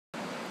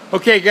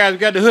Okay guys, we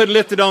got the hood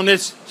lifted on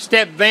this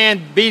step van.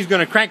 B's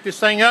gonna crank this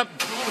thing up.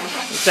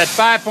 It's at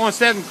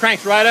 5.7,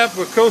 cranks right up.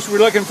 Of course, we're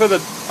looking for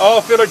the oil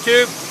filler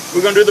tube.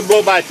 We're gonna do the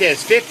blow-by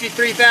test.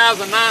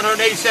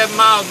 53,987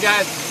 miles,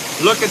 guys.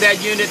 Look at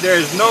that unit. There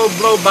is no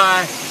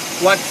blow-by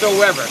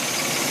whatsoever.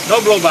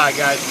 No blow-by,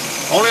 guys.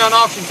 Only on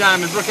auction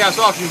time in Brookhouse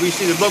Auction we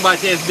see the blow-by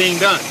test being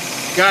done.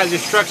 Guys,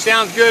 this truck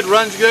sounds good,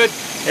 runs good.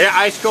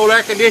 Ice cold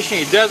air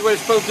conditioning. It does what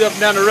it's supposed to up and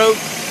down the road.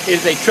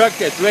 It's a truck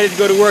that's ready to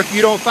go to work.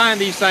 You don't find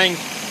these things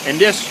in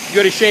this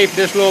good a shape,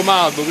 this low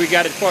miles, but we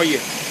got it for you.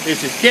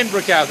 This is Ken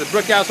Brookhouse at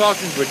Brookhouse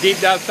Auctions. We're deep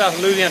down south of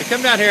Louisiana.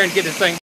 Come down here and get this thing.